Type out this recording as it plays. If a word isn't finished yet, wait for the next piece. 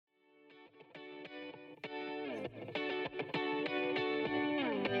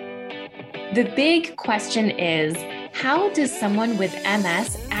The big question is, how does someone with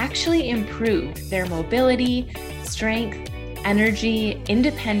MS actually improve their mobility, strength, energy,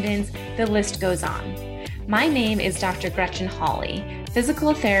 independence? The list goes on. My name is Dr. Gretchen Hawley,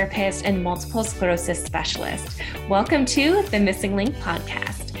 physical therapist and multiple sclerosis specialist. Welcome to the Missing Link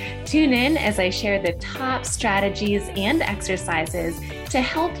podcast. Tune in as I share the top strategies and exercises to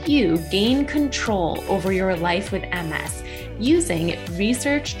help you gain control over your life with MS, using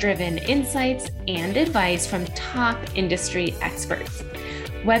research-driven insights and advice from top industry experts.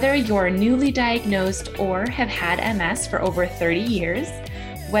 Whether you're newly diagnosed or have had MS for over 30 years,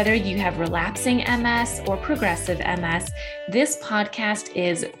 whether you have relapsing MS or progressive MS, this podcast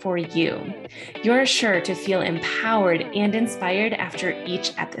is for you. You're sure to feel empowered and inspired after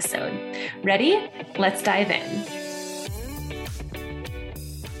each episode. Ready? Let's dive in.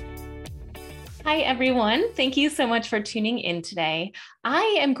 Hi, everyone. Thank you so much for tuning in today.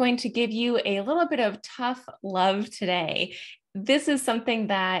 I am going to give you a little bit of tough love today. This is something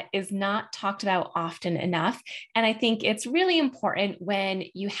that is not talked about often enough. And I think it's really important when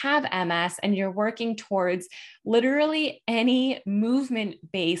you have MS and you're working towards literally any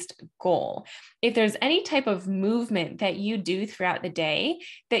movement-based goal. If there's any type of movement that you do throughout the day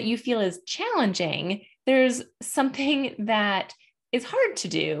that you feel is challenging, there's something that is hard to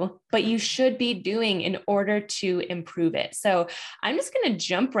do, but you should be doing in order to improve it. So I'm just going to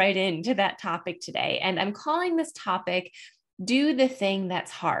jump right into that topic today. And I'm calling this topic, Do the Thing That's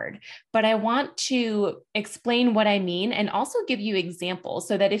Hard. But I want to explain what I mean and also give you examples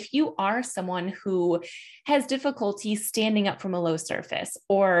so that if you are someone who has difficulty standing up from a low surface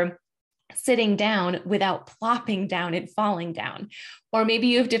or sitting down without plopping down and falling down, or maybe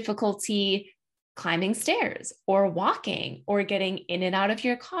you have difficulty climbing stairs or walking or getting in and out of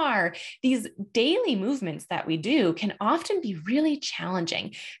your car. These daily movements that we do can often be really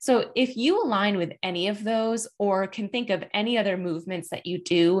challenging. So if you align with any of those or can think of any other movements that you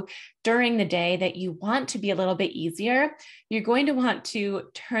do during the day that you want to be a little bit easier, you're going to want to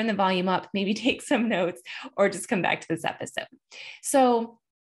turn the volume up, maybe take some notes, or just come back to this episode. So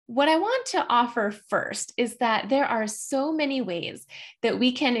what I want to offer first is that there are so many ways that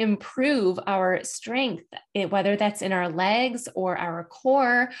we can improve our strength, whether that's in our legs or our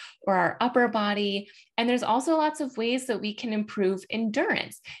core or our upper body. And there's also lots of ways that we can improve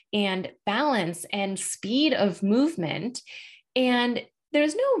endurance and balance and speed of movement. And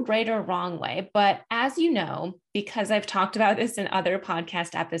there's no right or wrong way, but as you know, because I've talked about this in other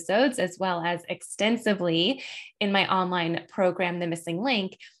podcast episodes, as well as extensively in my online program, The Missing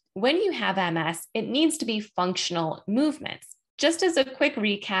Link, when you have MS, it needs to be functional movements. Just as a quick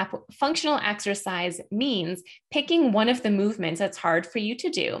recap, functional exercise means picking one of the movements that's hard for you to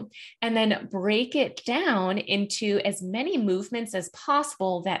do, and then break it down into as many movements as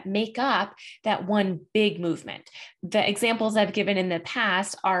possible that make up that one big movement. The examples I've given in the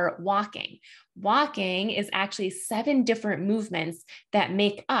past are walking. Walking is actually 7 different movements that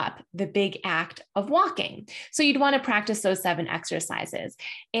make up the big act of walking. So you'd want to practice those 7 exercises.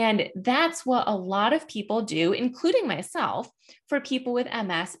 And that's what a lot of people do, including myself, for people with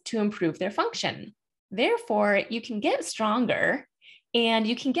MS to improve their function. Therefore, you can get stronger and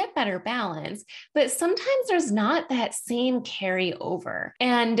you can get better balance, but sometimes there's not that same carryover.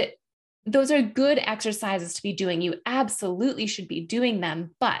 And those are good exercises to be doing. You absolutely should be doing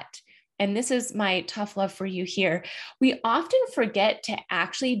them, but and this is my tough love for you here, we often forget to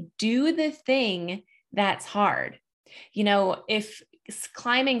actually do the thing that's hard. You know, if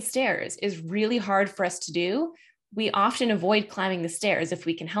climbing stairs is really hard for us to do, we often avoid climbing the stairs if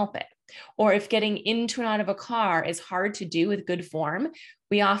we can help it. Or if getting into and out of a car is hard to do with good form,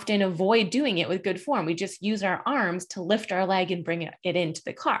 we often avoid doing it with good form. We just use our arms to lift our leg and bring it into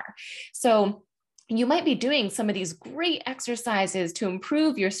the car. So you might be doing some of these great exercises to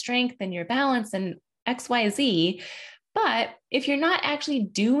improve your strength and your balance and XYZ, but if you're not actually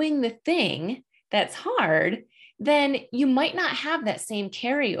doing the thing that's hard, then you might not have that same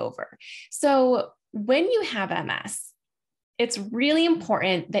carryover. So when you have MS, it's really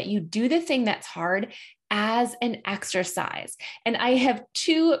important that you do the thing that's hard as an exercise. And I have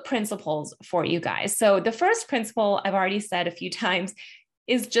 2 principles for you guys. So the first principle I've already said a few times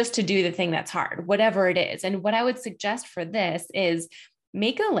is just to do the thing that's hard, whatever it is. And what I would suggest for this is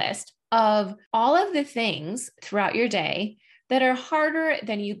make a list of all of the things throughout your day that are harder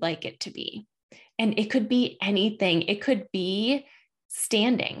than you'd like it to be. And it could be anything. It could be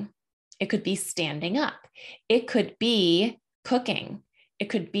standing. It could be standing up. It could be cooking. It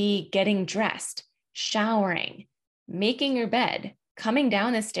could be getting dressed, showering, making your bed, coming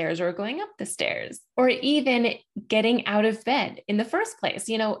down the stairs or going up the stairs, or even getting out of bed in the first place.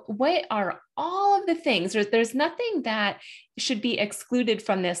 What are all of the things? There's nothing that should be excluded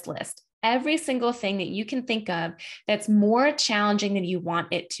from this list. Every single thing that you can think of that's more challenging than you want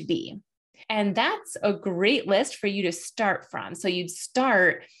it to be. And that's a great list for you to start from. So you'd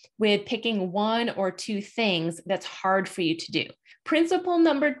start with picking one or two things that's hard for you to do. Principle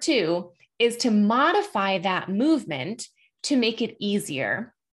number 2 is to modify that movement to make it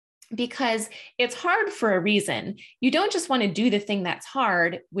easier, because it's hard for a reason. You don't just want to do the thing that's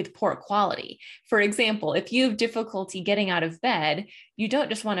hard with poor quality. For example, if you have difficulty getting out of bed, you don't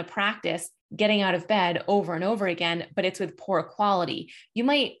just want to practice getting out of bed over and over again, but it's with poor quality. You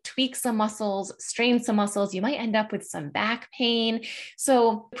might tweak some muscles, strain some muscles. You might end up with some back pain.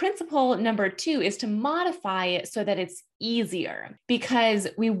 So principle number 2 is to modify it so that it's easier, because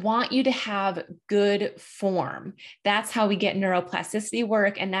we want you to have good form. That's how we get neuroplasticity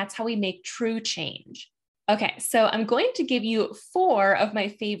work, and that's how we make true change. Okay, so I'm going to give you 4 of my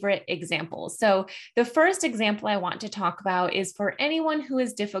favorite examples. So the first example I want to talk about is for anyone who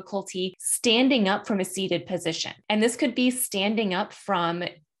has difficulty standing up from a seated position. And this could be standing up from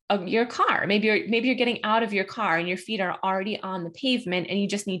your car. Maybe you're getting out of your car and your feet are already on the pavement and you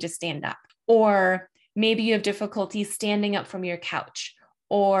just need to stand up. Or maybe you have difficulty standing up from your couch,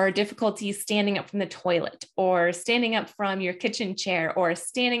 or difficulty standing up from the toilet, or standing up from your kitchen chair, or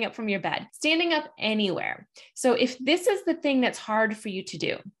standing up from your bed, standing up anywhere. So if this is the thing that's hard for you to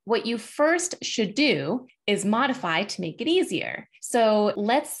do, what you first should do is modify to make it easier. So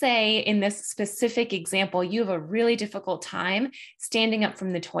let's say in this specific example, you have a really difficult time standing up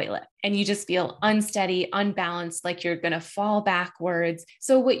from the toilet and you just feel unsteady, unbalanced, like you're going to fall backwards.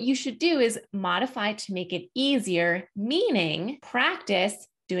 So what you should do is modify to make it easier, meaning practice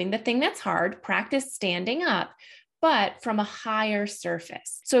doing the thing that's hard, practice standing up, but from a higher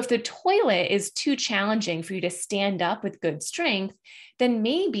surface. So if the toilet is too challenging for you to stand up with good strength, then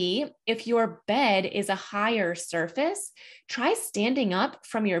maybe if your bed is a higher surface, try standing up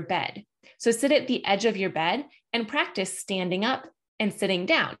from your bed. So sit at the edge of your bed and practice standing up and sitting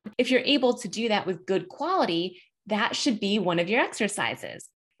down. If you're able to do that with good quality, that should be one of your exercises.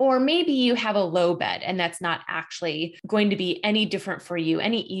 Or maybe you have a low bed and that's not actually going to be any different for you,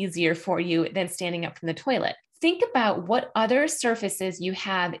 any easier for you than standing up from the toilet. Think about what other surfaces you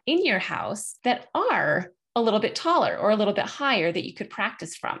have in your house that are a little bit taller or a little bit higher that you could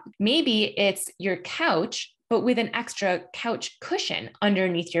practice from. Maybe it's your couch, but with an extra couch cushion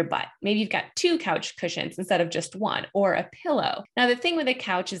underneath your butt. Maybe you've got 2 couch cushions instead of just 1, or a pillow. Now, the thing with a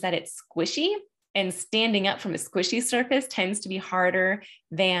couch is that it's squishy, and standing up from a squishy surface tends to be harder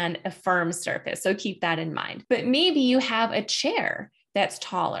than a firm surface. So keep that in mind. But maybe you have a chair that's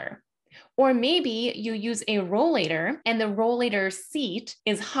taller. Or maybe you use a rollator and the rollator seat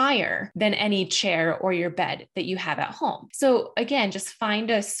is higher than any chair or your bed that you have at home. So again, just find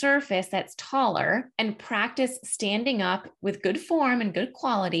a surface that's taller and practice standing up with good form and good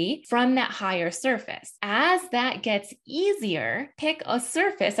quality from that higher surface. As that gets easier, pick a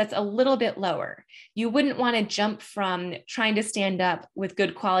surface that's a little bit lower. You wouldn't want to jump from trying to stand up with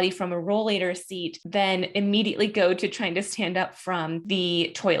good quality from a rollator seat, then immediately go to trying to stand up from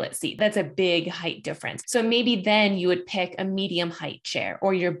the toilet seat. That's a big height difference. So maybe then you would pick a medium height chair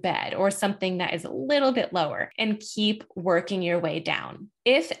or your bed or something that is a little bit lower and keep working your way down.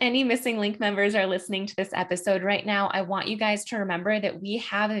 If any Missing Link members are listening to this episode right now, I want you guys to remember that we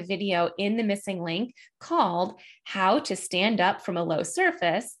have a video in the Missing Link called How to Stand Up from a Low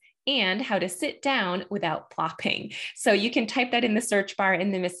Surface and How to Sit Down Without Plopping. So you can type that in the search bar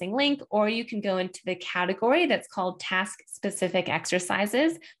in the Missing Link, or you can go into the category that's called task-specific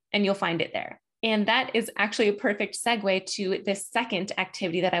exercises, and you'll find it there. And that is actually a perfect segue to the second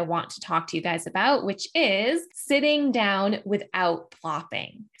activity that I want to talk to you guys about, which is sitting down without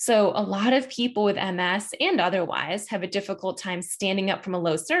plopping. So a lot of people with MS and otherwise have a difficult time standing up from a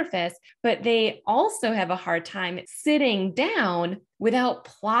low surface, but they also have a hard time sitting down without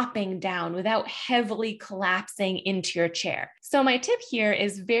plopping down, without heavily collapsing into your chair. So my tip here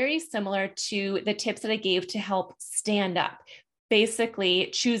is very similar to the tips that I gave to help stand up. Basically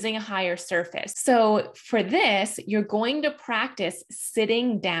choosing a higher surface. So for this, you're going to practice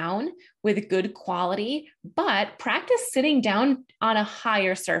sitting down with good quality, but practice sitting down on a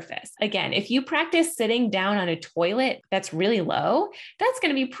higher surface. Again, if you practice sitting down on a toilet that's really low, that's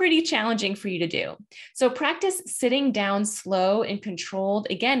going to be pretty challenging for you to do. So practice sitting down slow and controlled,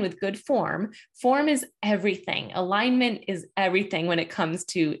 again, with good form. Form is everything. Alignment is everything when it comes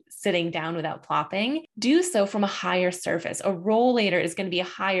to sitting down without plopping. Do so from a higher surface. A rollator is going to be a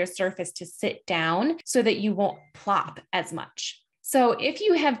higher surface to sit down so that you won't plop as much. So if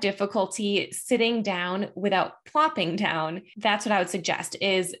you have difficulty sitting down without plopping down, that's what I would suggest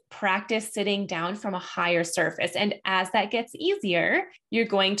is practice sitting down from a higher surface. And as that gets easier, you're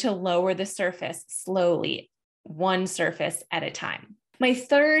going to lower the surface slowly, one surface at a time. My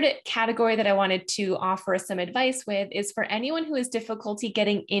third category that I wanted to offer some advice with is for anyone who has difficulty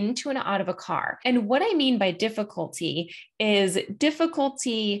getting into and out of a car. And what I mean by difficulty is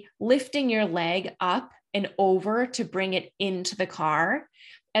difficulty lifting your leg up and over to bring it into the car,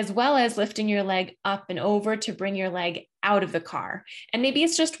 as well as lifting your leg up and over to bring your leg out of the car. And maybe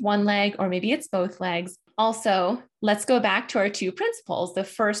it's just one leg, or maybe it's both legs. Also, let's go back to our two principles. The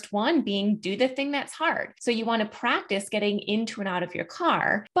first one being do the thing that's hard. So you want to practice getting into and out of your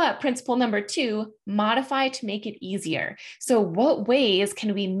car. But principle number two, modify to make it easier. So what ways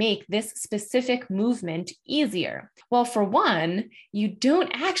can we make this specific movement easier? Well, for one, you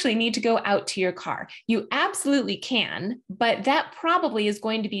don't actually need to go out to your car. You absolutely can, but that probably is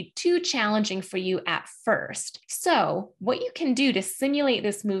going to be too challenging for you at first. So what you can do to simulate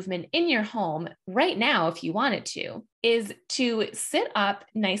this movement in your home right now, if you wanted to, is to sit up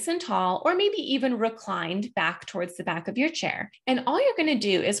nice and tall, or maybe even reclined back towards the back of your chair. And all you're going to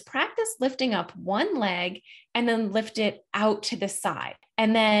do is practice lifting up one leg and then lift it out to the side,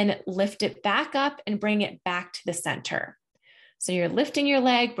 and then lift it back up and bring it back to the center. So you're lifting your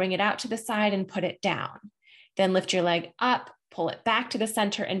leg, bring it out to the side and put it down. Then lift your leg up, pull it back to the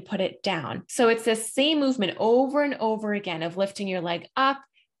center and put it down. So it's the same movement over and over again of lifting your leg up,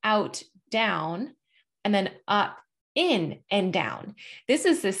 out, down, and then up, in, and down. This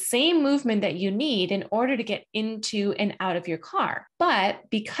is the same movement that you need in order to get into and out of your car. But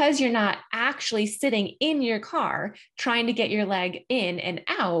because you're not actually sitting in your car trying to get your leg in and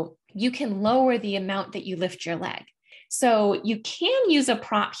out, you can lower the amount that you lift your leg. So you can use a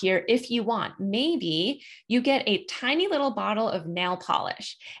prop here if you want. Maybe you get a tiny little bottle of nail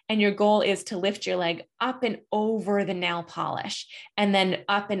polish and your goal is to lift your leg up and over the nail polish and then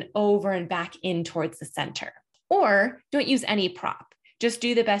up and over and back in towards the center. Or don't use any prop. Just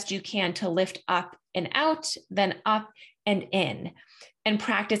do the best you can to lift up and out, then up and in, and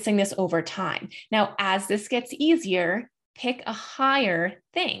practicing this over time. Now, as this gets easier, pick a higher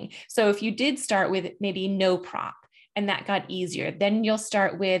thing. So if you did start with maybe no prop, and that got easier, then you'll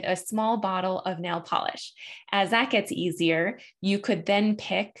start with a small bottle of nail polish. As that gets easier, you could then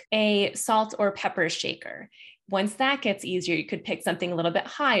pick a salt or pepper shaker. Once that gets easier, you could pick something a little bit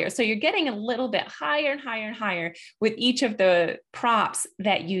higher. So you're getting a little bit higher and higher and higher with each of the props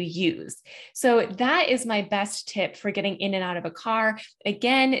that you use. So that is my best tip for getting in and out of a car.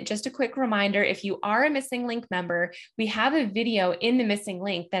 Again, just a quick reminder, if you are a Missing Link member, we have a video in the Missing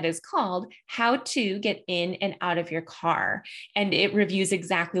Link that is called How to Get In and Out of Your Car. And it reviews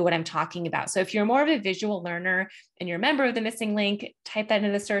exactly what I'm talking about. So if you're more of a visual learner and you're a member of the Missing Link, type that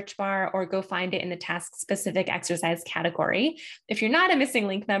in the search bar or go find it in the task-specific exercise category. If you're not a Missing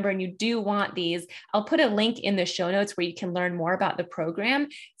Link member and you do want these, I'll put a link in the show notes where you can learn more about the program,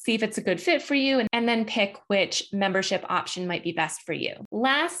 see if it's a good fit for you, and then pick which membership option might be best for you.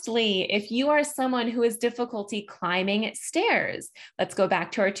 Lastly, if you are someone who has difficulty climbing stairs, let's go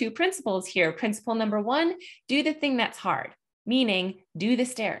back to our two principles here. Principle number one, do the thing that's hard, meaning do the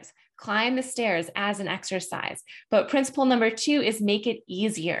stairs. Climb the stairs as an exercise. But principle number two is make it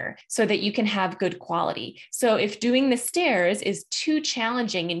easier so that you can have good quality. So if doing the stairs is too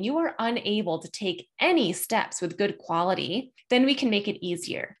challenging and you are unable to take any steps with good quality, then we can make it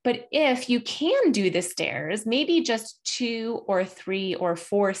easier. But if you can do the stairs, maybe just 2 or 3 or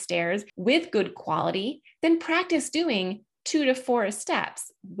 4 stairs with good quality, then practice doing 2 to 4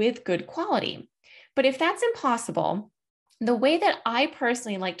 steps with good quality. But if that's impossible, the way that I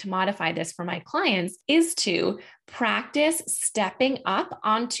personally like to modify this for my clients is to practice stepping up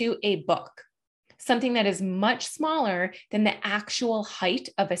onto a book, something that is much smaller than the actual height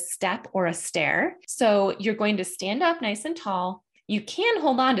of a step or a stair. So you're going to stand up nice and tall. You can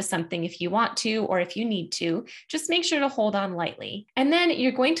hold on to something if you want to, or if you need to, just make sure to hold on lightly. And then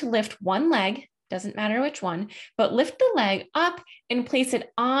you're going to lift one leg, doesn't matter which one, but lift the leg up and place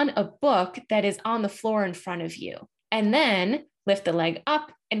it on a book that is on the floor in front of you. And then lift the leg up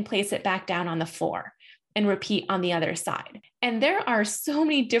and place it back down on the floor and repeat on the other side. And there are so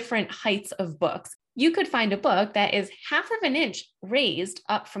many different heights of books. You could find a book that is 1/2 of an inch raised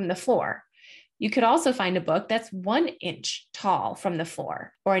up from the floor. You could also find a book that's 1 inch tall from the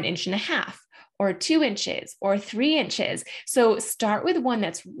floor, or 1.5 inches, or 2 inches, or 3 inches. So start with one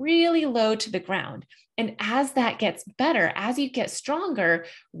that's really low to the ground. And as that gets better, as you get stronger,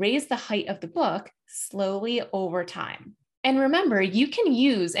 raise the height of the book slowly over time. And remember, you can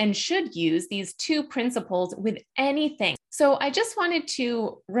use and should use these two principles with anything. So I just wanted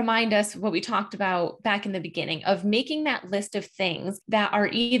to remind us what we talked about back in the beginning of making that list of things that are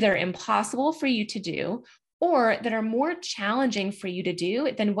either impossible for you to do or that are more challenging for you to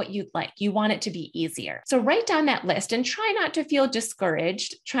do than what you'd like. You want it to be easier. So write down that list and try not to feel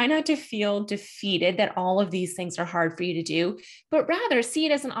discouraged. Try not to feel defeated that all of these things are hard for you to do, but rather see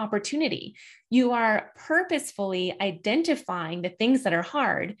it as an opportunity. You are purposefully identifying the things that are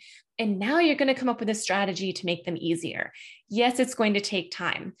hard, and now you're going to come up with a strategy to make them easier. Yes, it's going to take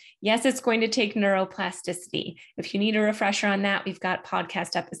time. Yes, it's going to take neuroplasticity. If you need a refresher on that, we've got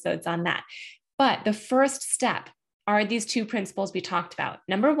podcast episodes on that. But the first step are these two principles we talked about.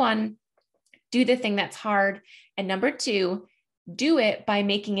 Number one, do the thing that's hard. And number two, do it by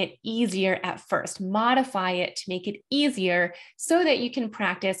making it easier at first. Modify it to make it easier so that you can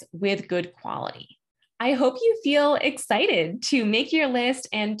practice with good quality. I hope you feel excited to make your list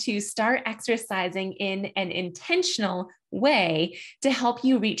and to start exercising in an intentional way to help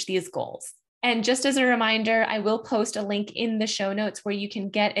you reach these goals. And just as a reminder, I will post a link in the show notes where you can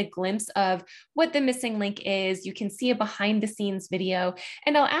get a glimpse of what the missing link is. You can see a behind the scenes video.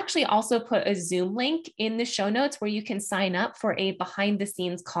 And I'll actually also put a Zoom link in the show notes where you can sign up for a behind the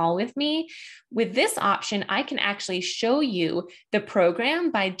scenes call with me. With this option, I can actually show you the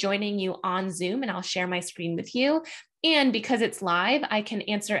program by joining you on Zoom, and I'll share my screen with you. And because it's live, I can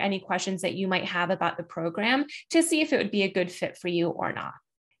answer any questions that you might have about the program to see if it would be a good fit for you or not.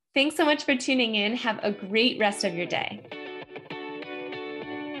 Thanks so much for tuning in. Have a great rest of your day.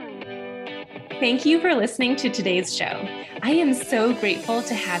 Thank you for listening to today's show. I am so grateful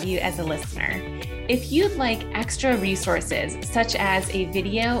to have you as a listener. If you'd like extra resources, such as a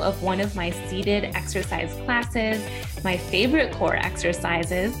video of one of my seated exercise classes, my favorite core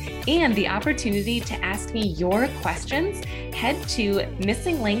exercises, and the opportunity to ask me your questions, head to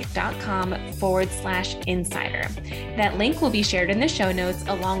missinglink.com/insider. That link will be shared in the show notes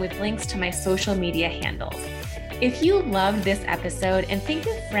along with links to my social media handles. If you loved this episode and think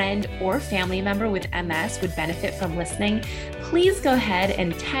a friend or family member with MS would benefit from listening, please go ahead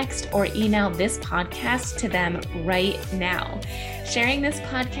and text or email this podcast to them right now. Sharing this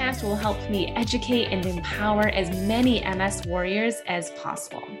podcast will help me educate and empower as many MS warriors as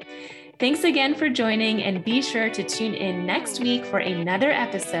possible. Thanks again for joining, and be sure to tune in next week for another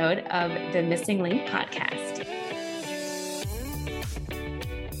episode of the Missing Link podcast.